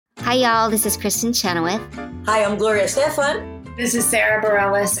Hi, y'all. This is Kristen Chenoweth. Hi, I'm Gloria Stefan. This is Sarah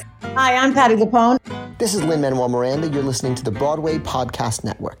Bareilles. Hi, I'm Patty Lapone. This is Lin-Manuel Miranda. You're listening to the Broadway Podcast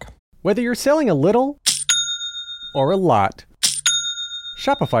Network. Whether you're selling a little or a lot,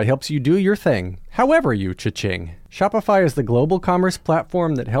 Shopify helps you do your thing, however you cha-ching. Shopify is the global commerce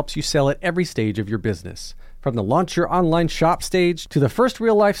platform that helps you sell at every stage of your business. From the launch your online shop stage to the first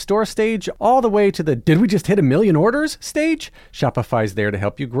real-life store stage, all the way to the did we just hit 1 million orders stage, Shopify's there to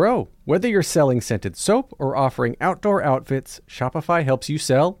help you grow. Whether you're selling scented soap or offering outdoor outfits, Shopify helps you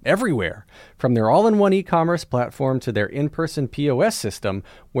sell everywhere. From their all-in-one e-commerce platform to their in-person POS system,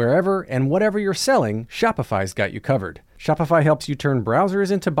 wherever and whatever you're selling, Shopify's got you covered. Shopify helps you turn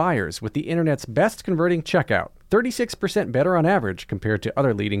browsers into buyers with the internet's best converting checkout, 36% better on average compared to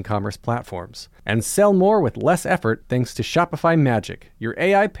other leading commerce platforms. And sell more with less effort thanks to Shopify Magic, your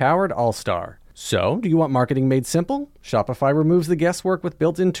AI-powered all-star. So, do you want marketing made simple? Shopify removes the guesswork with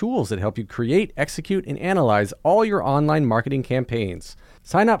built-in tools that help you create, execute, and analyze all your online marketing campaigns.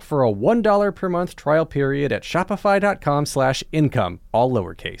 Sign up for a $1 per month trial period at shopify.com/income, all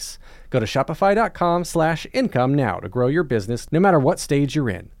lowercase. Go to shopify.com/income now to grow your business no matter what stage you're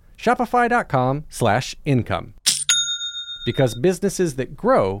in. Shopify.com/income. Because businesses that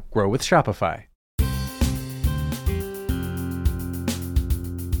grow with Shopify.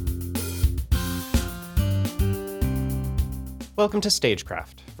 Welcome to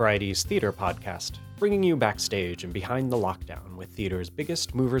Stagecraft, Variety's theater podcast, bringing you backstage and behind the lockdown with theater's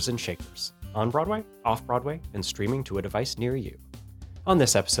biggest movers and shakers, on Broadway, off-Broadway, and streaming to a device near you. On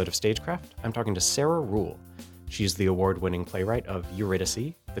this episode of Stagecraft, I'm talking to Sarah Ruhl. She's the award-winning playwright of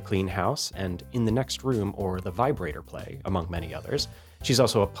Eurydice, The Clean House, and In the Next Room or The Vibrator play, among many others. She's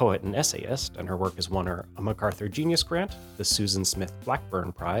also a poet and essayist, and her work has won her a MacArthur Genius Grant, the Susan Smith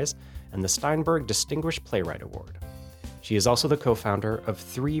Blackburn Prize, and the Steinberg Distinguished Playwright Award. She is also the co-founder of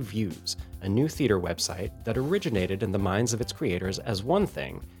Three Views, a new theater website that originated in the minds of its creators as one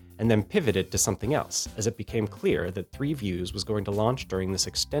thing, and then pivoted to something else, as it became clear that Three Views was going to launch during this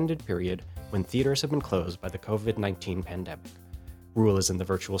extended period when theaters have been closed by the COVID-19 pandemic. Ruhl is in the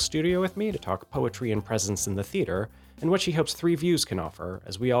virtual studio with me to talk poetry and presence in the theater, and what she hopes Three Views can offer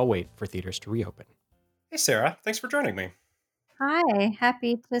as we all wait for theaters to reopen. Hey Sarah, thanks for joining me. Hi,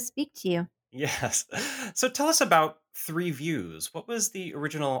 happy to speak to you. Yes. So tell us about Three Views. What was the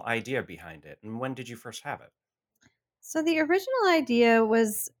original idea behind it, and when did you first have it? So the original idea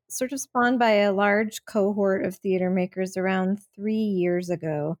was sort of spawned by a large cohort of theater makers around 3 years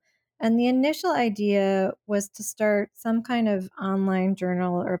ago. And the initial idea was to start some kind of online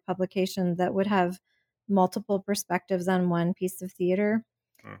journal or publication that would have multiple perspectives on one piece of theater.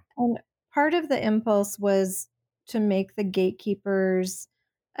 And part of the impulse was to make the gatekeepers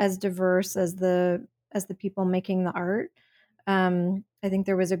as diverse as the people making the art. I think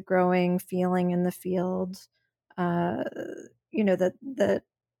there was a growing feeling in the field, uh, that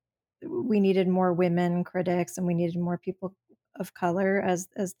we needed more women critics and we needed more people of color as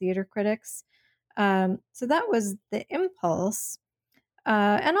theater critics. So that was the impulse,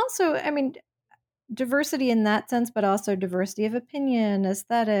 and also, I mean, diversity in that sense, but also diversity of opinion,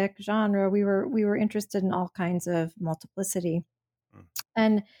 aesthetic, genre. We were interested in all kinds of multiplicity.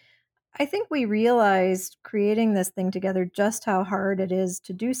 And I think we realized creating this thing together just how hard it is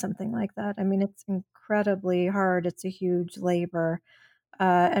to do something like that. I mean, it's incredibly hard. It's a huge labor.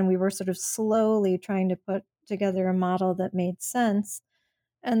 And we were sort of slowly trying to put together a model that made sense.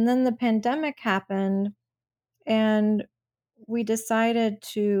 And then the pandemic happened, and we decided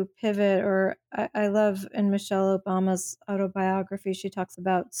to pivot, or I love in Michelle Obama's autobiography, she talks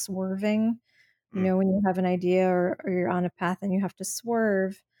about swerving. You know, when you have an idea or you're on a path and you have to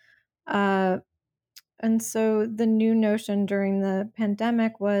swerve. And so the new notion during the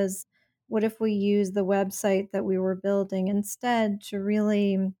pandemic was, what if we use the website that we were building instead to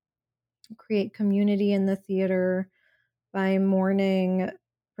really create community in the theater by mourning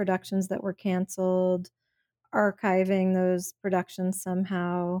productions that were canceled, archiving those productions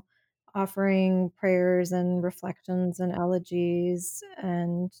somehow, offering prayers and reflections and elegies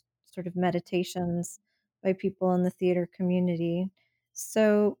and sort of meditations by people in the theater community.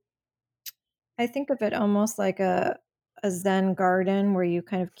 So I think of it almost like a Zen garden where you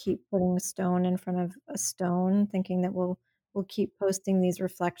kind of keep putting a stone in front of a stone, thinking that we'll keep posting these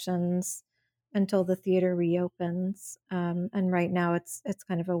reflections until the theater reopens. And right now, it's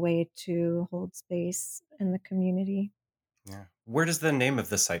kind of a way to hold space in the community. Yeah. Where does the name of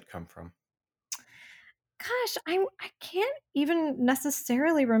the site come from? Gosh, I can't even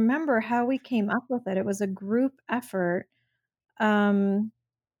necessarily remember how we came up with it. It was a group effort.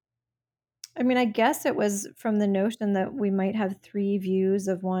 I mean, I guess it was from the notion that we might have three views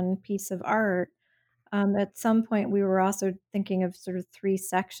of one piece of art. At some point, we were also thinking of sort of three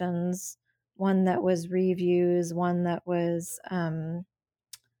sections, one that was reviews, one that was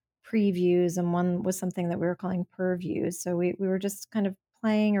previews, and one was something that we were calling purviews. So we were just kind of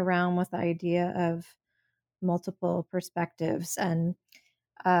playing around with the idea of multiple perspectives. And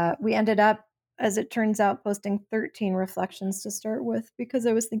we ended up, as it turns out, posting 13 reflections to start with because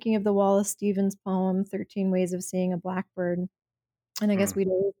I was thinking of the Wallace Stevens poem, 13 Ways of Seeing a Blackbird. And I guess Mm, we'd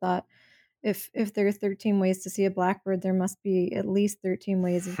always thought if there are 13 ways to see a blackbird, there must be at least 13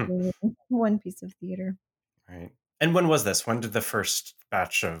 ways of seeing one piece of theater. right. And when was this? When did the first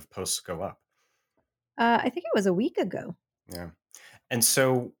batch of posts go up? I think it was a week ago. Yeah. And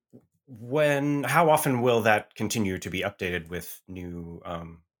so how often will that continue to be updated with new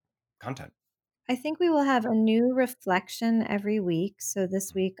content? I think we will have a new reflection every week. So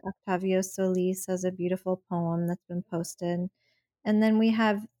this Mm, week, Octavio Solis has a beautiful poem that's been posted. And then we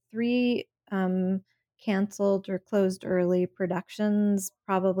have three canceled or closed early productions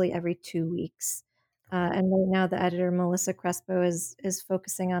probably every 2 weeks. okay. And right now, the editor, Melissa Crespo, is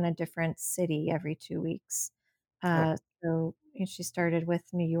focusing on a different city every 2 weeks. Oh, So she started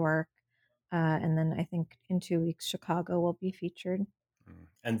with New York. And then I think in 2 weeks, Chicago will be featured.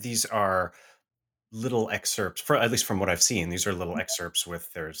 and these are little excerpts, for at least from what I've seen, these are little excerpts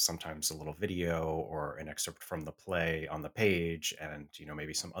with there's sometimes a little video or an excerpt from the play on the page, and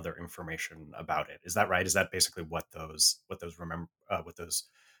maybe some other information about it. Is that right? Is that basically what those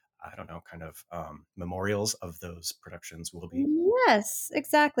I don't know, kind of memorials of those productions will be? Yes,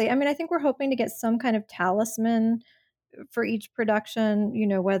 exactly. I mean, I think we're hoping to get some kind of talisman for each production,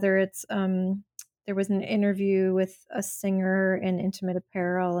 whether it's there was an interview with a singer in Intimate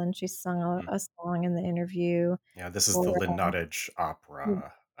Apparel and she sung Mm. a song in the interview. Yeah, this is the Or Lynn Nottage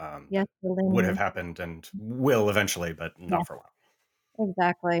opera yes, that the would have Lynn. happened and will eventually, but Yeah, not for a while.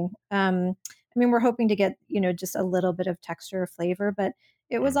 exactly. I mean, we're hoping to get, just a little bit of texture or flavor, but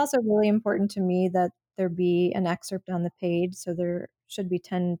it was Mm, also really important to me that there be an excerpt on the page. So there should be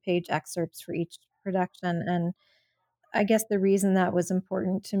 10-page excerpts for each production. And I guess the reason that was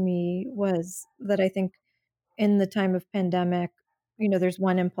important to me was that I think in the time of pandemic, there's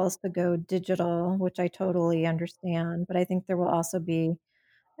one impulse to go digital, which I totally understand, but I think there will also be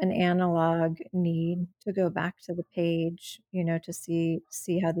an analog need to go back to the page, to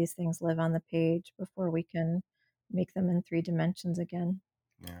see how these things live on the page before we can make them in three dimensions again.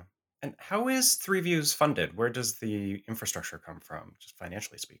 yeah. And how is Three Views funded? Where does the infrastructure come from, just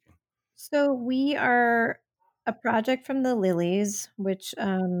financially speaking? So we are a project from the Lilies, which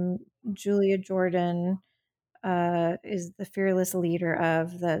Julia Jordan is the fearless leader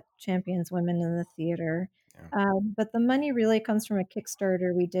of that champions women in the theater. Yeah. But the money really comes from a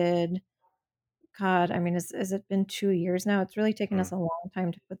Kickstarter we did. God, I mean, has it been 2 years now? It's really taken us Mm, a long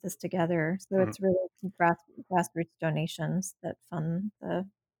time to put this together. So mm, it's really grassroots donations that fund the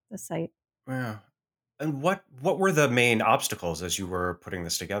site. yeah. And what were the main obstacles as you were putting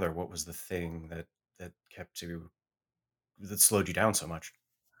this together? What was the thing that slowed you down so much?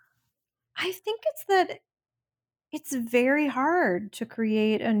 I think it's that it's very hard to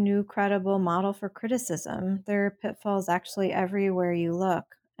create a new credible model for criticism. There are pitfalls actually everywhere you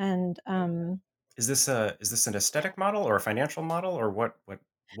look. And Is this an aesthetic model or a financial model, or what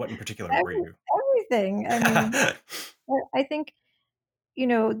in particular were every, you? everything. I mean, I think,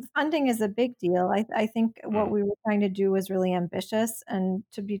 funding is a big deal. I think what Mm, we were trying to do was really ambitious. And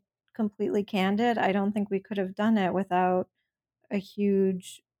to be completely candid, I don't think we could have done it without a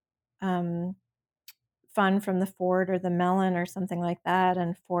huge um, fund from the Ford or the Mellon or something like that,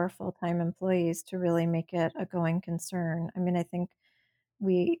 and 4 full-time employees to really make it a going concern. I mean, I think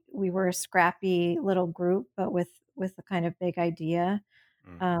we were a scrappy little group, but with a kind of big idea.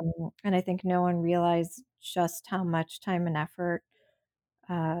 mm, And I think no one realized just how much time and effort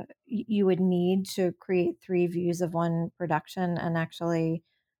you would need to create three views of one production and actually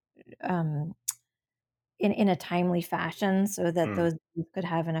um, in a timely fashion so that mm, those views could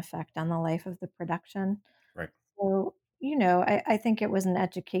have an effect on the life of the production. right. So, I think it was an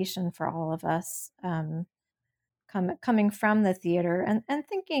education for all of us coming from the theater and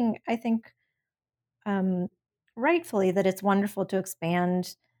thinking, I think, um, rightfully, that it's wonderful to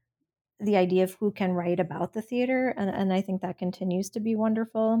expand the idea of who can write about the theater. And I think that continues to be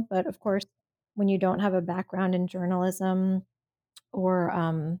wonderful. But of course, when you don't have a background in journalism or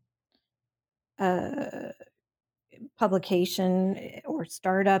uh, publication or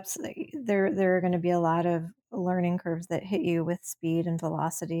startups, there are going to be a lot of learning curves that hit you with speed and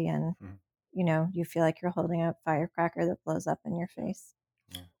velocity. And, Mm, you feel like you're holding a firecracker that blows up in your face.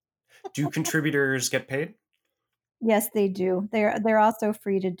 yeah. Do contributors get paid? Yes, they do. They're also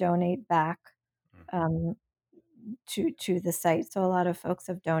free to donate back um, to the site. So a lot of folks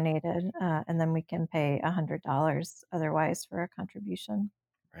have donated, and then we can pay $100 otherwise for a contribution.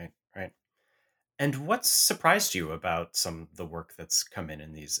 Right, right. And what's surprised you about some of the work that's come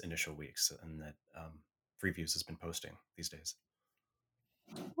in these initial weeks and that Free Views has been posting these days?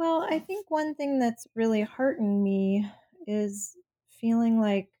 Well, I think one thing that's really heartened me is feeling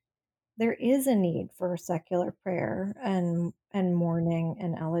like there is a need for secular prayer and mourning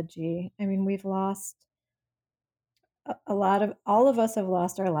and elegy. I mean, we've lost a lot of all of us have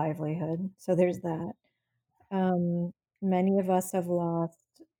lost our livelihood, so there's that. Um, Many of us have lost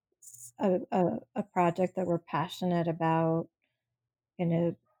a project that we're passionate about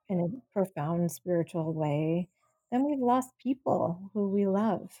in a profound spiritual way. Then we've lost people who we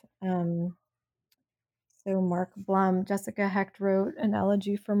love. So Mark Blum, Jessica Hecht wrote an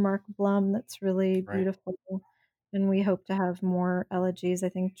elegy for Mark Blum that's really Right. beautiful, and we hope to have more elegies. I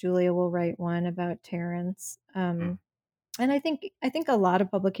think Julia will write one about Terrence. And I think a lot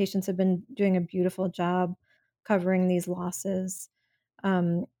of publications have been doing a beautiful job covering these losses.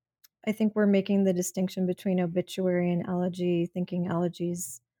 Um, I think we're making the distinction between obituary and elegy, thinking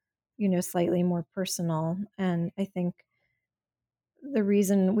elegies, slightly more personal. And I think the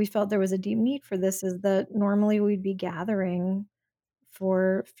reason we felt there was a deep need for this is that normally we'd be gathering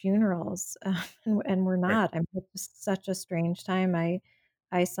for funerals, and we're Right. not. I mean, it's just such a strange time.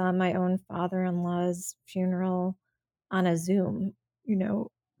 I saw my own father-in-law's funeral on a Zoom. You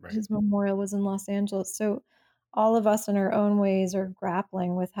know, Right. his memorial was in Los Angeles. So all of us in our own ways are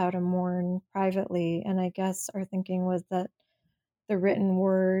grappling with how to mourn privately. And I guess our thinking was that the written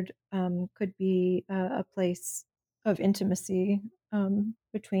word could be a place of intimacy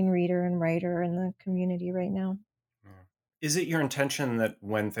between reader and writer in the community right now. Yeah. Is it your intention that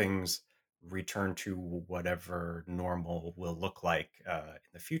when things return to whatever normal will look like in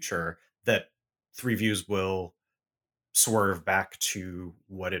the future, that Three Views will swerve back to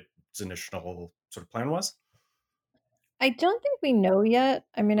what its initial sort of plan was? I don't think we know yet.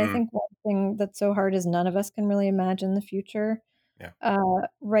 I mean, I Mm, think one thing that's so hard is none of us can really imagine the future. yeah.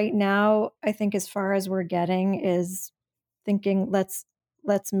 Right now, I think as far as we're getting is thinking let's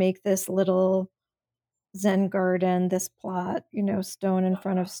make this little Zen garden, this plot, stone in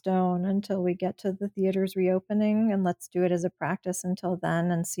front of stone until we get to the theaters reopening, and let's do it as a practice until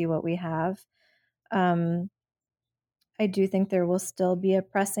then and see what we have. Um, I do think there will still be a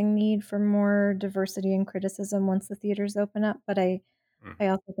pressing need for more diversity and criticism once the theaters open up, but I Mhm.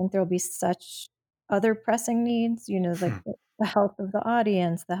 also think there will be such other pressing needs, like the health of the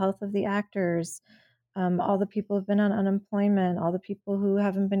audience, the health of the actors, all the people who've been on unemployment, all the people who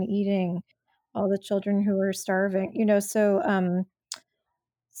haven't been eating, all the children who are starving,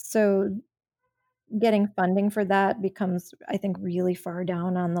 so getting funding for that becomes, I think, really far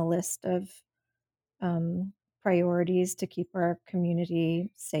down on the list of um, priorities to keep our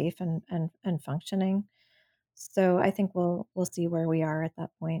community safe and functioning. So I think we'll see where we are at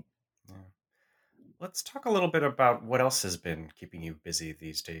that point. Yeah. Let's talk a little bit about what else has been keeping you busy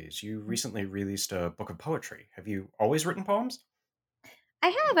these days. You recently released a book of poetry. Have you always written poems? I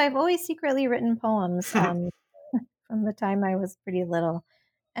have. I've always secretly written poems from the time I was pretty little,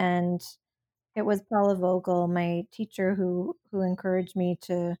 and it was Paula Vogel, my teacher, who encouraged me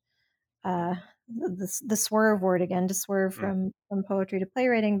to uh, the swerve word again, to swerve Mm, from poetry to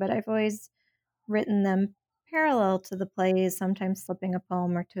playwriting. But I've always written them parallel to the plays, sometimes slipping a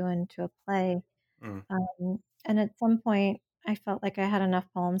poem or two into a play. mm, And at some point, I felt like I had enough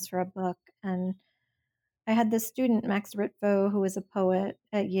poems for a book, and I had this student, Max Ritvo, who was a poet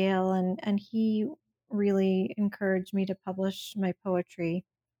at Yale, and he really encouraged me to publish my poetry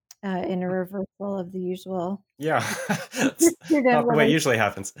in a mm. reversal of the usual Yeah, it's student not the way it relationship. usually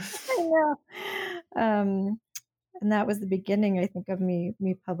happens. I know. And that was the beginning, I think, of me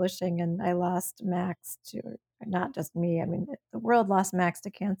publishing. And I lost Max to, not just me. I mean, the world lost Max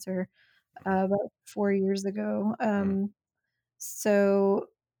to cancer about 4 years ago. Mm, So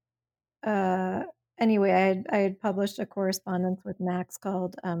uh, anyway, I had published a correspondence with Max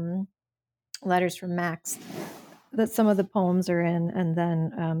called Letters from Max that some of the poems are in, and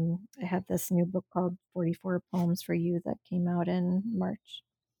then I have this new book called 44 Poems for You that came out in March.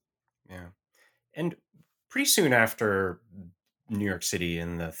 yeah. And pretty soon after New York City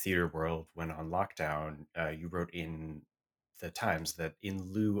and the theater world went on lockdown, you wrote in the Times that in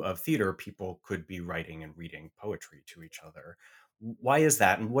lieu of theater, people could be writing and reading poetry to each other. Why is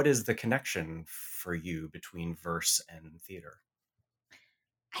that? And what is the connection for you between verse and theater?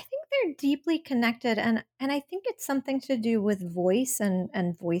 I think they're deeply connected, and I think it's something to do with voice and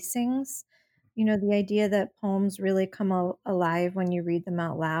voicings. The idea that poems really come alive when you read them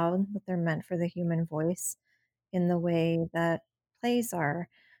out loud, that they're meant for the human voice in the way that plays are,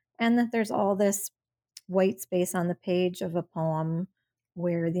 and that there's all this white space on the page of a poem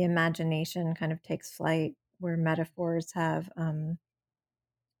where the imagination kind of takes flight, where metaphors have,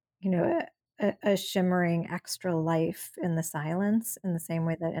 a shimmering extra life in the silence, in the same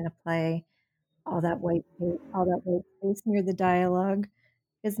way that in a play, all that white space near the dialogue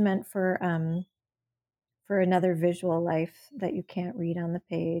is meant for another visual life that you can't read on the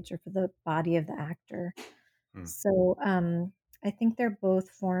page, or for the body of the actor. Hmm. So I think they're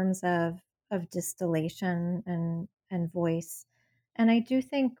both forms of distillation and voice. And I do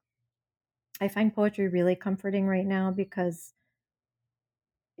think I find poetry really comforting right now because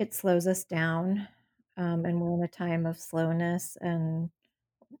it slows us down, and we're in a time of slowness and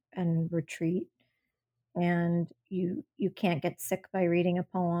retreat. And you can't get sick by reading a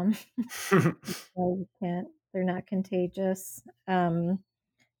poem. No, you can't. They're not contagious. And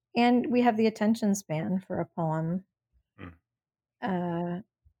we have the attention span for a poem. Hmm.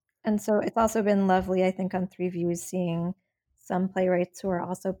 And so it's also been lovely, I think, on Three Views, seeing some playwrights who are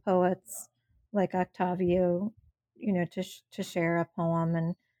also poets, like Octavio, to share a poem,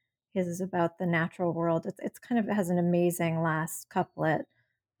 and his is about the natural world. It's kind of, it has an amazing last couplet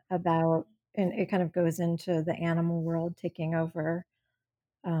about, and it kind of goes into the animal world taking over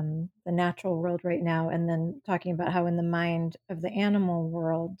the natural world right now, and then talking about how in the mind of the animal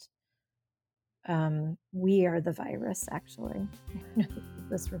world, we are the virus, actually.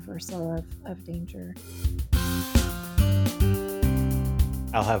 This reversal of danger.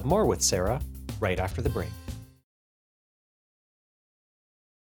 I'll have more with Sarah right after the break.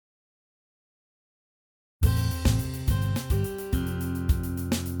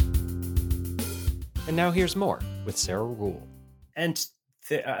 And now here's more with Sarah Rule. And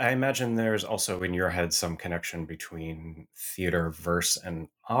I imagine there's also in your head some connection between theater, verse, and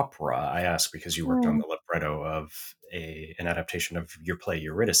opera. I ask because you worked on the libretto of an adaptation of your play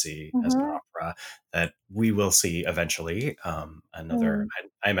Eurydice as an opera that we will see eventually. I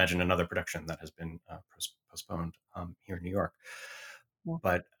imagine another production that has been postponed here in New York. Yeah.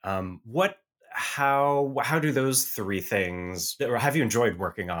 But how do those three things, or have you enjoyed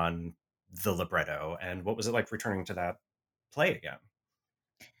working on the libretto, and what was it like returning to that play again?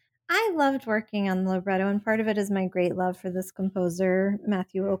 I loved working on the libretto, and part of it is my great love for this composer,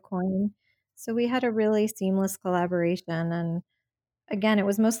 Matthew Aucoin. So we had a really seamless collaboration, and again, it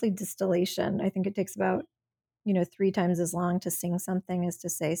was mostly distillation. I think it takes about, 3 times as long to sing something as to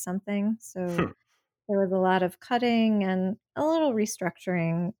say something. So there was a lot of cutting and a little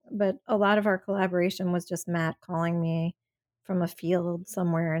restructuring, but a lot of our collaboration was just Matt calling me from a field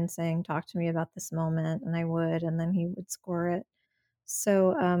somewhere and saying, "Talk to me about this moment," and I would, and then he would score it.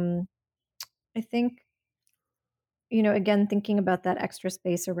 So I think, again, thinking about that extra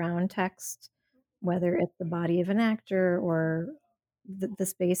space around text, whether it's the body of an actor or the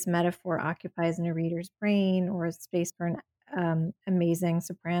space metaphor occupies in a reader's brain, or a space for an amazing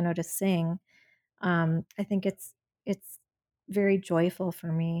soprano to sing, I think it's very joyful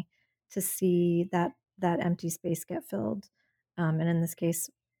for me to see that empty space get filled, and in this case,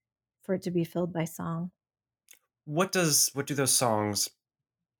 for it to be filled by song. What do those songs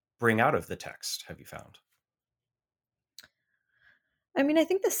bring out of the text, have you found? I mean, I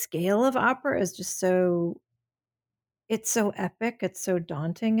think the scale of opera is just so it's so epic, it's so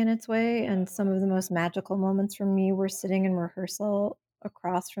daunting in its way, and some of the most magical moments for me were sitting in rehearsal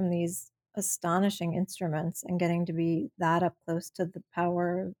across from these astonishing instruments and getting to be that up close to the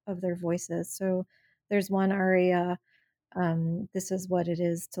power of their voices. So there's one aria, "This is what it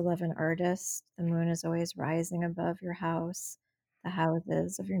is to love an artist. The moon is always rising above your house. The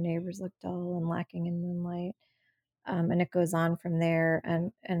houses of your neighbors look dull and lacking in moonlight." And it goes on from there,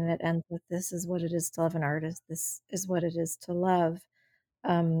 and it ends with, "This is what it is to love an artist. This is what it is to love."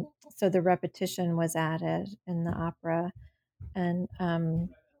 So the repetition was added in the opera, and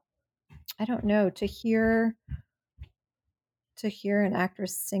I don't know, to hear an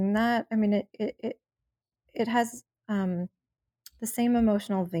actress sing that. I mean, it has the same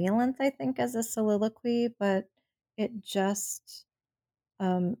emotional valence, I think, as a soliloquy, but it just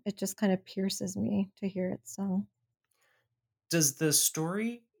it just kind of pierces me to hear it sung. Does the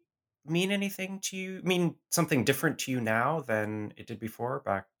story mean something different to you now than it did before,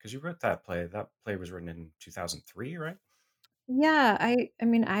 back because you wrote that play? That play was written in 2003, right? Yeah, I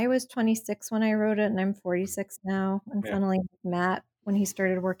mean, I was 26 when I wrote it, and I'm 46 now, and Yeah. funnily, Matt, when he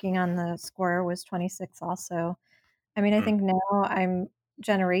started working on the score, was 26 also. I mean, I Mm. think now I'm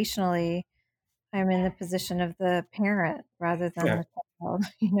generationally, I'm in the position of the parent rather than Yeah. the child,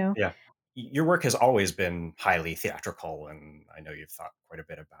 you know? Yeah. Your work has always been highly theatrical, and I know you've thought quite a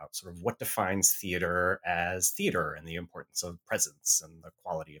bit about sort of what defines theater and the importance of presence and the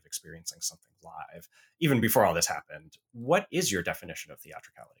quality of experiencing something live. Even before all this happened, what is your definition of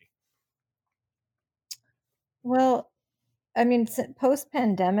theatricality? Well, I mean,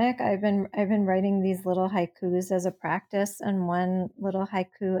 post-pandemic, I've been writing these little haikus as a practice, and one little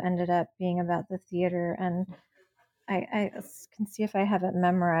haiku ended up being about the theater, and I can see if I have it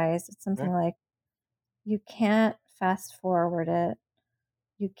memorized. It's Yeah. something like, "You can't fast forward it.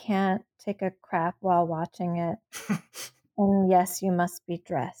 You can't take a crap while watching it. And yes, you must be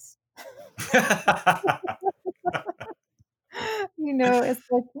dressed." It's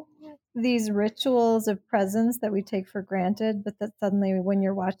like these rituals of presence that we take for granted, but that suddenly when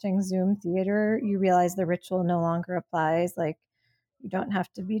you're watching Zoom theater, you realize the ritual no longer applies. Like, you don't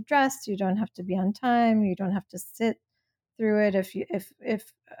have to be dressed, you don't have to be on time, you don't have to sit through it. If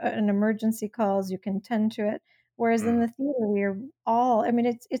an emergency calls, you can tend to it. Whereas in Mm, the theater, we are all, I mean,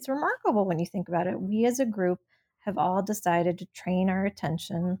 it's remarkable when you think about it. We as a group have all decided to train our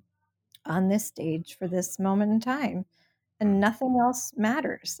attention on this stage for this moment in time, mm, and nothing else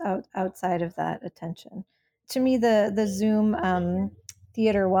matters outside of that attention. To me, the Zoom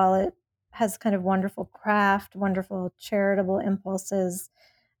theater, while it has kind of wonderful craft, wonderful charitable impulses,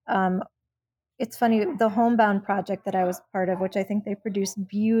 um, it's funny, the Homebound project that I was part of, which I think they produced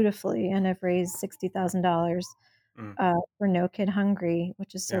beautifully and have raised $60,000 mm. for No Kid Hungry,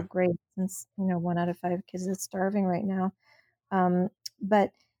 which is so Yeah. great since 1 out of 5 kids is starving right now. Um,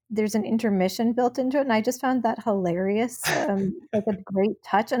 but there's an intermission built into it, and I just found that hilarious, like a great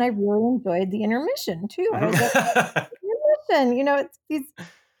touch, and I really enjoyed the intermission too. I was like, intermission, it's these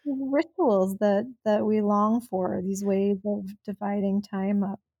rituals that we long for, these ways of dividing time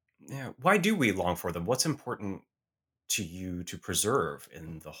up. Yeah. Why do we long for them? What's important to you to preserve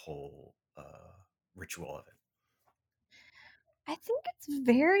in the whole ritual of it? I think it's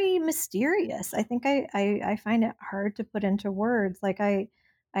very mysterious. I think I find it hard to put into words. Like, I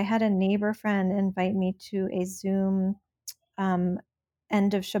had a neighbor friend invite me to a Zoom um,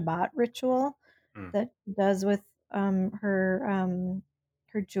 end of Shabbat ritual Mm, that she does with her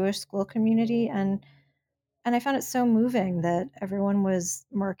Jewish school community, and I found it so moving that everyone was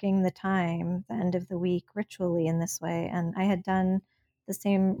marking the time, the end of the week, ritually in this way. And I had done the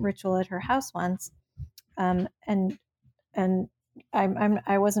same ritual at her house once, and and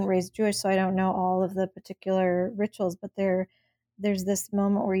I wasn't raised Jewish, so I don't know all of the particular rituals, but there's this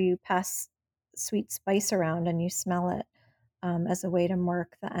moment where you pass sweet spice around and you smell it, as a way to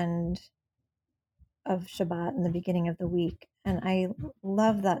mark the end of Shabbat and the beginning of the week. And I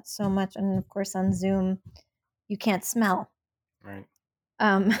love that so much. And of course, on Zoom, you can't smell. right.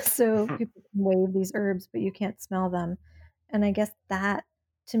 So people can wave these herbs, but you can't smell them. And I guess that,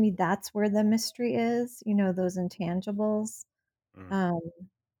 to me, that's where the mystery is, those intangibles. Mm, Um,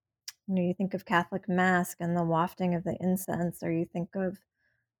 you think of Catholic Mass and the wafting of the incense, or you think of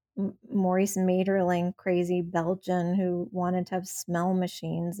Maurice Maeterlinck, crazy Belgian who wanted to have smell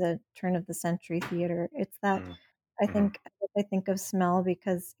machines at turn of the century theater. It's that mm, I mhm, think I think of smell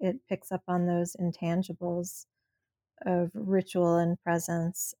because it picks up on those intangibles of ritual and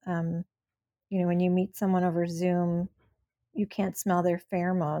presence. When you meet someone over Zoom, you can't smell their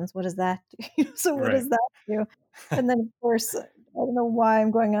pheromones. What does that do? So what right. does that do? And then, of course, I don't know why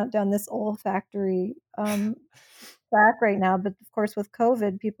I'm going out down this olfactory track right now, but of course, with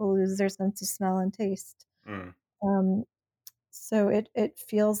COVID, people lose their sense of smell and taste. Mm, Um, so it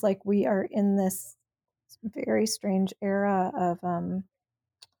feels like we are in this very strange era of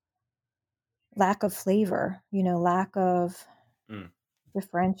lack of flavor, lack of mm,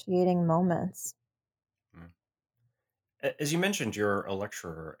 differentiating moments. mm. As you mentioned, you're a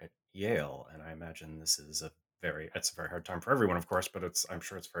lecturer at Yale, and I imagine this is it's a very hard time for everyone, of course, but I'm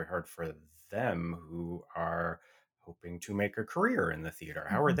sure it's very hard for them who are hoping to make a career in the theater.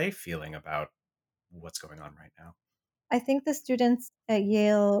 How are Mhm. they feeling about what's going on right now? I think the students at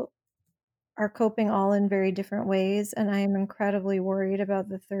Yale are coping all in very different ways, and I am incredibly worried about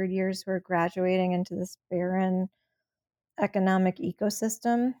the third years who are graduating into this barren economic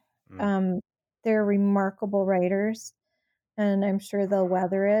ecosystem. Mm, Um, they're remarkable writers, and I'm sure they'll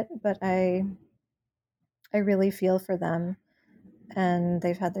weather it, but I really feel for them. And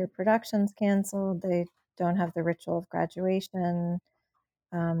they've had their productions canceled. They don't have the ritual of graduation.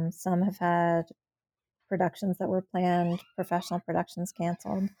 Some have had productions that were planned, professional productions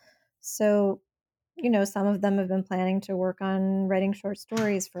canceled. So, some of them have been planning to work on writing short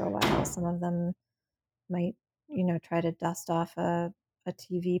stories for a while. Some of them might, try to dust off a a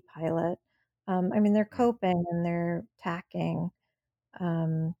TV pilot. I mean, they're coping and they're tacking,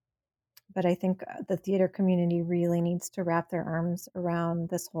 um, but I think the theater community really needs to wrap their arms around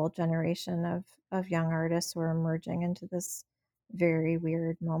this whole generation of young artists who are emerging into this very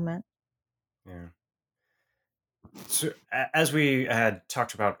weird moment. Yeah. So, as we had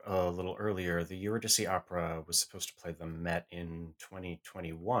talked about a little earlier, the Eurydice Opera was supposed to play the Met in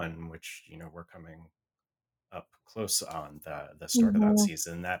 2021, which, we're coming up close on the start of that Mhm.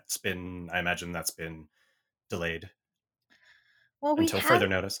 season. I imagine that's been delayed Well, we until further haven't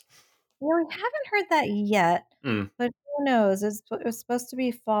notice. well, we haven't heard that yet, Mm, but who knows? It was supposed to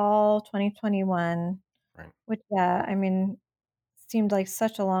be fall 2021, right. which, yeah, I mean, seemed like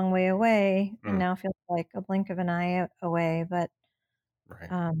such a long way away, and Mm, now feels like a blink of an eye away, but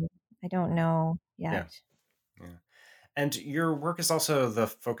right. um, I don't know Yeah. yet. Yeah. And your work is also the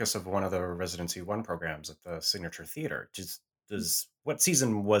focus of one of the Residency One programs at the Signature Theater. Does what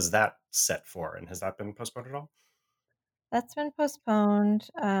season was that set for, and has that been postponed at all? That's been postponed.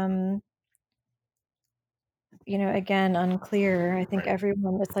 Again, unclear. I think Right.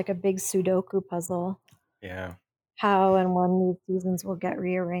 everyone, it's like a big Sudoku puzzle, Yeah. how and when these seasons will get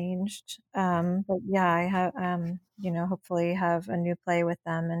rearranged. But yeah, I have, hopefully have a new play with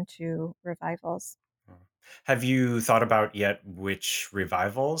them and 2 revivals. Mm. Have you thought about yet which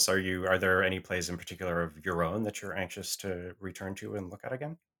revivals? Are there any plays in particular of your own that you're anxious to return to and look at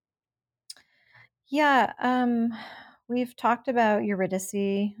again? Yeah, we've talked about Eurydice.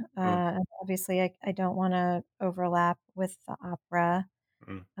 Mm, And obviously, I don't want to overlap with the opera.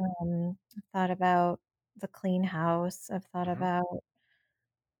 mm, I've thought about The Clean House. I've thought mhm. about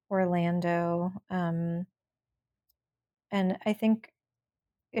Orlando. And I think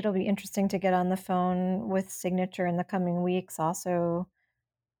it'll be interesting to get on the phone with Signature in the coming weeks also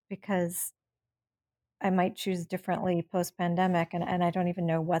because I might choose differently post pandemic and I don't even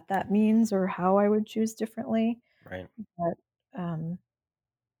know what that means or how I would choose differently. Right. But um,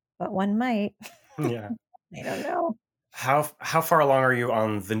 but one might. Yeah. I don't know. How far along are you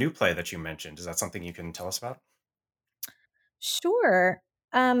on the new play that you mentioned? Is that something you can tell us about? Sure.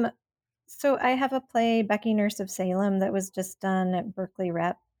 Um, so I have a play, Becky Nurse of Salem, that was just done at Berkeley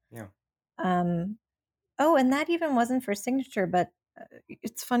Rep. Yeah. Um, oh, and that even wasn't for Signature, but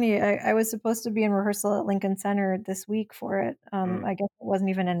it's funny. I was supposed to be in rehearsal at Lincoln Center this week for it. Mm, I guess it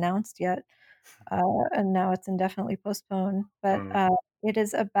wasn't even announced yet, and now it's indefinitely postponed. But mm, it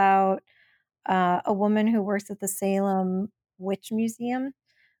is about a woman who works at the Salem Witch Museum,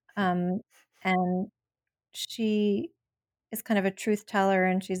 um, and she is kind of a truth teller,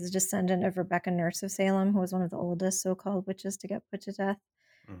 and she's a descendant of Rebecca Nurse of Salem, who was one of the oldest so-called witches to get put to death.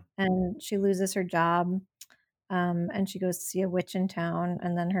 mm. And she loses her job, and she goes to see a witch in town,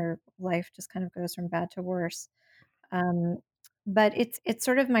 and then her life just kind of goes from bad to worse. Um, but it's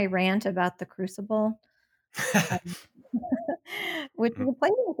sort of my rant about the Crucible, um, which is Mm, a play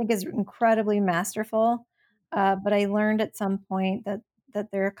that I think is incredibly masterful. But I learned at some point that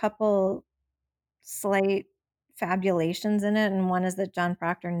there are a couple slight fabulations in it, and one is that John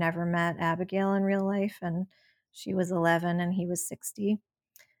Proctor never met Abigail in real life, and she was 11 and he was 60.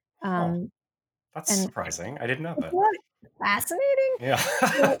 huh. Um, That's and surprising. I didn't know isn't that. that fascinating? Yeah.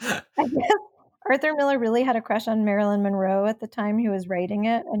 So I guess Arthur Miller really had a crush on Marilyn Monroe at the time he was writing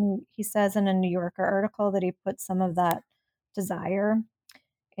it, and he says in a New Yorker article that he put some of that desire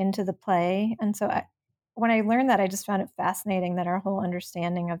into the play. And so when I learned that, I just found it fascinating that our whole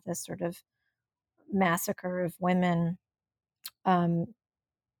understanding of this sort of massacre of women um,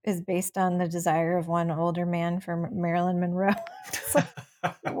 is based on the desire of one older man for Marilyn Monroe. It's like,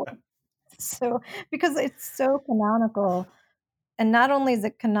 so because it's so canonical, and not only is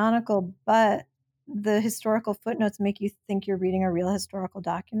it canonical, but the historical footnotes make you think you're reading a real historical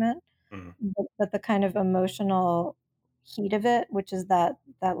document. Mm, But the kind of emotional heat of it, which is that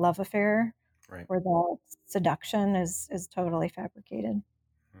love affair right. or that seduction, is totally fabricated.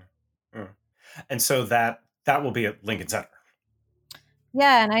 Mm, mm. And so that will be at Lincoln Center.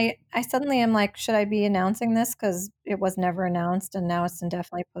 Yeah, and I suddenly am like, should I be announcing this because it was never announced and now it's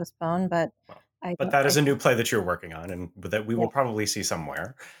indefinitely postponed? But Well, I but don't. that is a new play that you're working on, and that we Yeah, will probably see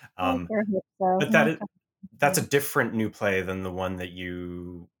somewhere. I Um, sure hope so. but Knock on that's a wood. different new play than the one that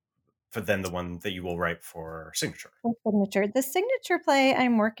you will write for Signature. The signature. The signature play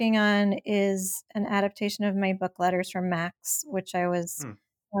I'm working on is an adaptation of my book Letters from Max, which I was Hmm.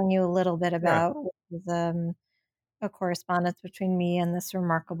 telling you a little bit Yeah. about, which is a correspondence between me and this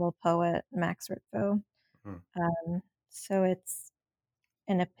remarkable poet, Max Ritvo. Hmm. So it's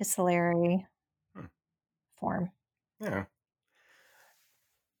an epistolary Hmm. form. Yeah.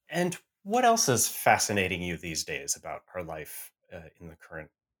 And what else is fascinating you these days about our life in the current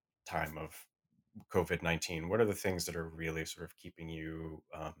time of COVID-19? What are the things that are really sort of keeping you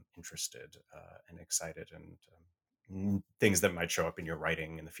interested and excited, and things that might show up in your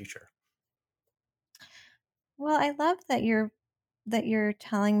writing in the future? Well, I love that you're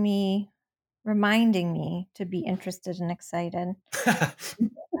telling me, reminding me to be interested and excited.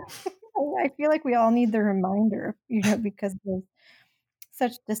 I feel like we all need the reminder, because there's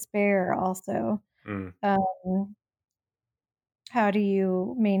such despair also. Mm, Um, how do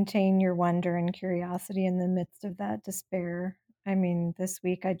you maintain your wonder and curiosity in the midst of that despair? I mean, this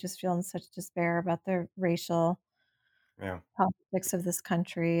week I just feel in such despair about the racial yeah, politics of this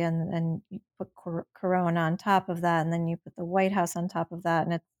country, and you put corona on top of that, and then you put the White House on top of that,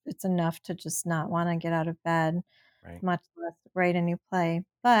 and it's enough to just not want to get out of bed, right. much less write a new play.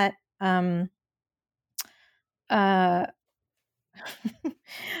 But uh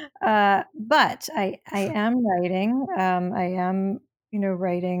but I am writing. I am,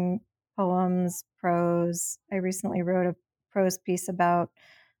 writing poems, prose. I recently wrote a prose piece about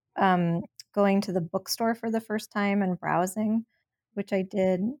um, going to the bookstore for the first time and browsing, which I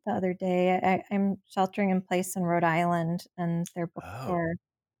did the other day. I'm sheltering in place in Rhode Island, and their Oh, bookstore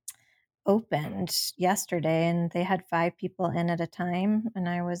opened yesterday, and they had 5 people in at a time, and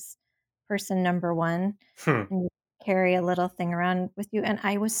I was person number 1, hmm, and you carry a little thing around with you, and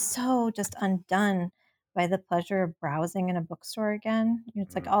I was so just undone by the pleasure of browsing in a bookstore again.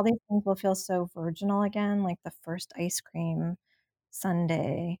 It's like mm, all these things will feel so virginal again, like the first ice cream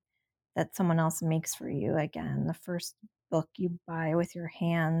sundae that someone else makes for you again, the first book you buy with your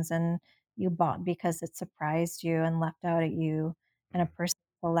hands and you bought because it surprised you and leapt out at you, and a mm, person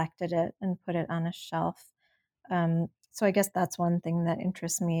selected it and put it on a shelf. So I guess that's one thing that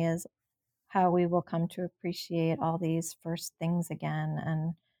interests me, is how we will come to appreciate all these first things again,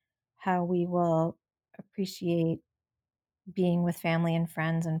 and how we will appreciate being with family and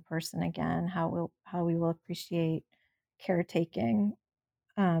friends in person again, how we will appreciate caretaking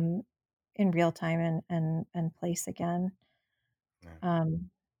um, in real time and place again. yeah. Um,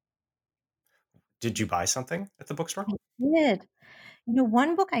 Did you buy something at the bookstore? I did.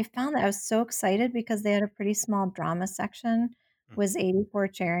 One book I found that I was so excited because they had a pretty small drama section Mm. was 84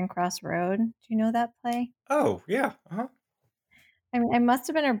 Charing Cross Road. Do you know that play? Oh, yeah. I mean, I must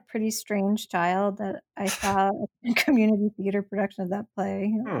have been a pretty strange child that I saw a community theater production of that play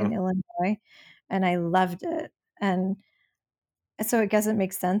Hmm. in Illinois, and I loved it. And so I guess it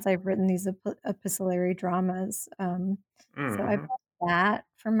makes sense. I've written these epistolary dramas. So I Mm-hmm. bought that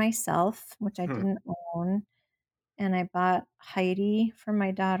for myself, which I Hmm. didn't own. And I bought Heidi for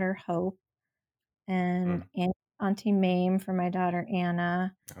my daughter Hope, and Mm. Auntie Mame for my daughter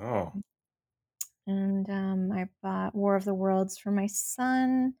Anna. Oh. And I bought War of the Worlds for my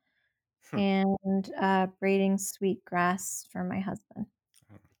son, Hmm. and Braiding Sweet Grass for my husband.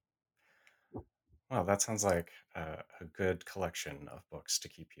 Well, that sounds like a good collection of books to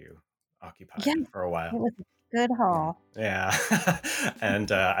keep you Yeah, occupied for a it while. was a good haul. Yeah.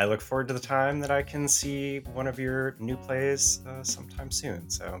 And I look forward to the time that I can see one of your new plays sometime soon.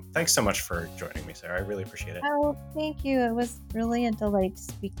 So thanks so much for joining me, Sarah. I really appreciate it. Oh, thank you. It was really a delight to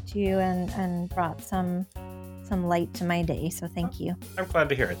speak to you, and brought some light to my day. So thank you. I'm glad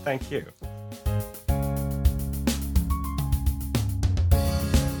to hear it. Thank you.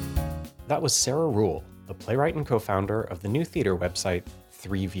 That was Sarah Ruhl, the playwright and co-founder of the new theater website,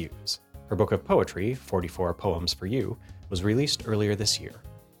 3 Views. Her book of poetry, 44 Poems for You, was released earlier this year.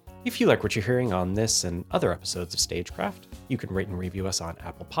 If you like what you're hearing on this and other episodes of Stagecraft, you can rate and review us on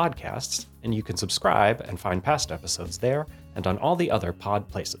Apple Podcasts, and you can subscribe and find past episodes there and on all the other pod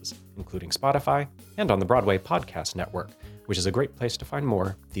places, including Spotify and on the Broadway Podcast Network, which is a great place to find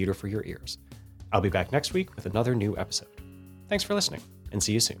more theater for your ears. I'll be back next week with another new episode. Thanks for listening, and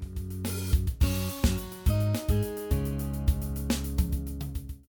see you soon.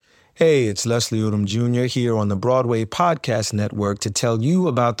 Hey, it's Leslie Odom Jr. here on the Broadway Podcast Network to tell you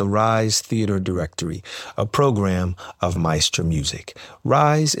about the Rise Theater Directory, a program of Maestro Music.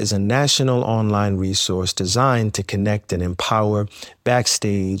 Rise is a national online resource designed to connect and empower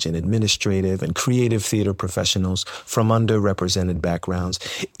backstage and administrative and creative theater professionals from underrepresented backgrounds.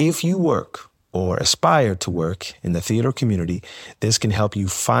 If you work or aspire to work in the theater community, this can help you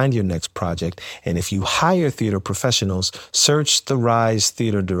find your next project. And if you hire theater professionals, search the Rise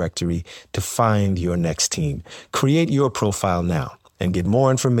Theater Directory to find your next team. Create your profile now and get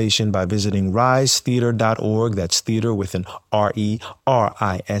more information by visiting risetheater.org. That's theater with an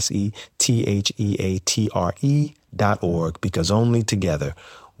RERISETHEATRE.org, because only together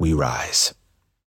we rise.